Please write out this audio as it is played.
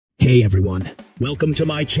Hey everyone, welcome to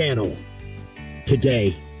my channel.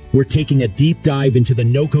 Today, we're taking a deep dive into the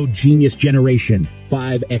NOCO Genius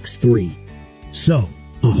GEN5X3. So,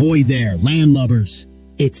 ahoy there, landlubbers.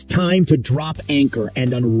 It's time to drop anchor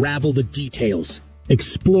and unravel the details,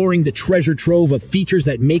 exploring the treasure trove of features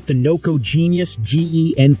that make the NOCO Genius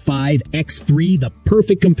GEN5X3 the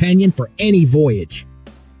perfect companion for any voyage.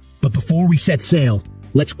 But before we set sail,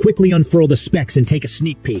 let's quickly unfurl the specs and take a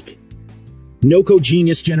sneak peek. NOCO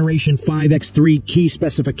Genius GEN5X3 key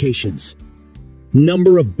specifications.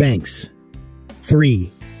 Number of banks,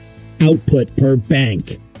 3. Output per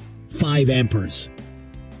bank, 5 amperes.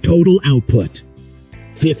 Total output,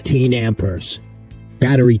 15 amperes.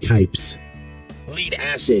 Battery types, lead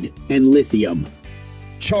acid and lithium.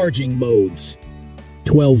 Charging modes,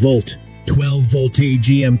 12 volt, 12 volt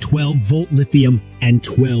AGM, 12 volt lithium, and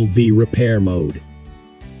 12V repair mode.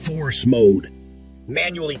 Force mode,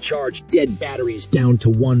 manually charge dead batteries down to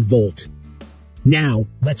 1 volt. Now,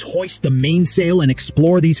 let's hoist the mainsail and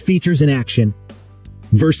explore these features in action.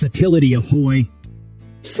 Versatility ahoy.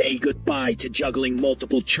 Say goodbye to juggling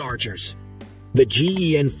multiple chargers. The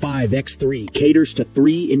GEN5X3 caters to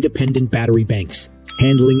 3 independent battery banks,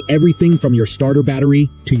 handling everything from your starter battery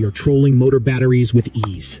to your trolling motor batteries with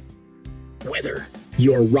ease. Whether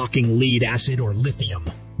you're rocking lead acid or lithium,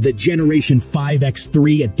 the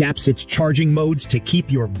GEN5X3 adapts its charging modes to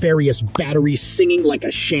keep your various batteries singing like a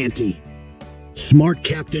shanty. Smart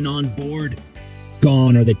captain on board?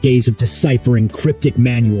 Gone are the days of deciphering cryptic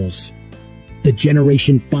manuals. The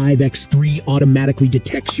GEN5X3 automatically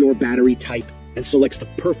detects your battery type and selects the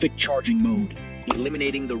perfect charging mode,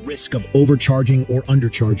 eliminating the risk of overcharging or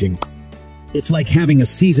undercharging. It's like having a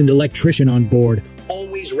seasoned electrician on board,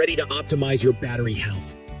 always ready to optimize your battery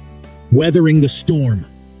health. Weathering the storm.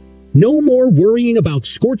 No more worrying about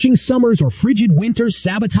scorching summers or frigid winters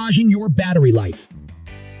sabotaging your battery life.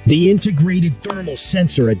 The integrated thermal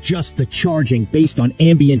sensor adjusts the charging based on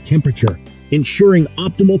ambient temperature, ensuring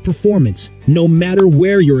optimal performance no matter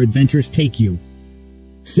where your adventures take you.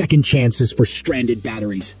 Second chances for stranded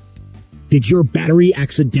batteries. Did your battery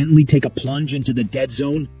accidentally take a plunge into the dead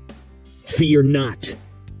zone? Fear not.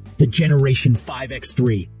 The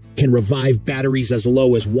GEN5X3 can revive batteries as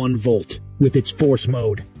low as 1 volt with its force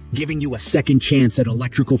mode, giving you a second chance at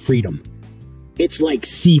electrical freedom. It's like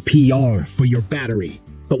CPR for your battery,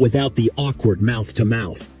 but without the awkward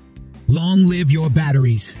mouth-to-mouth. Long live your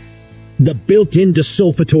batteries. The built-in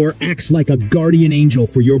desulfator acts like a guardian angel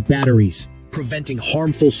for your batteries, preventing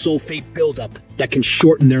harmful sulfate buildup that can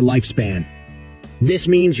shorten their lifespan. This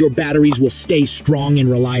means your batteries will stay strong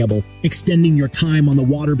and reliable, extending your time on the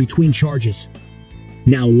water between charges.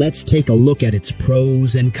 Now let's take a look at its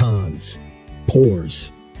pros and cons.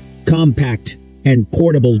 Pros. Compact and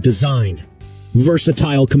portable design.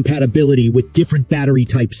 Versatile compatibility with different battery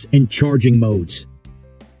types and charging modes.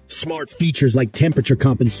 Smart features like temperature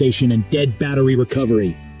compensation and dead battery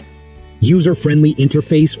recovery. User-friendly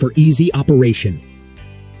interface for easy operation.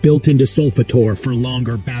 Built-in desulfator for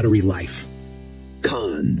longer battery life.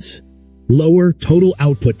 Cons. Lower total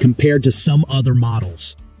output compared to some other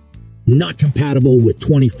models. Not compatible with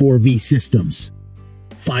 24V systems.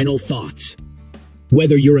 Final thoughts.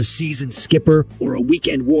 Whether you're a seasoned skipper or a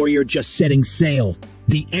weekend warrior just setting sail,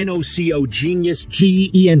 the NOCO Genius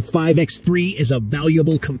GEN5X3 is a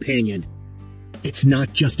valuable companion. It's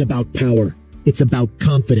not just about power, it's about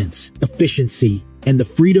confidence, efficiency, and the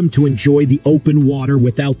freedom to enjoy the open water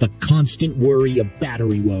without the constant worry of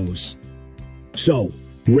battery woes. So,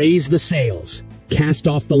 raise the sails, cast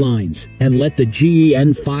off the lines, and let the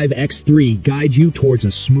GEN5X3 guide you towards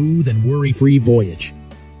a smooth and worry-free voyage.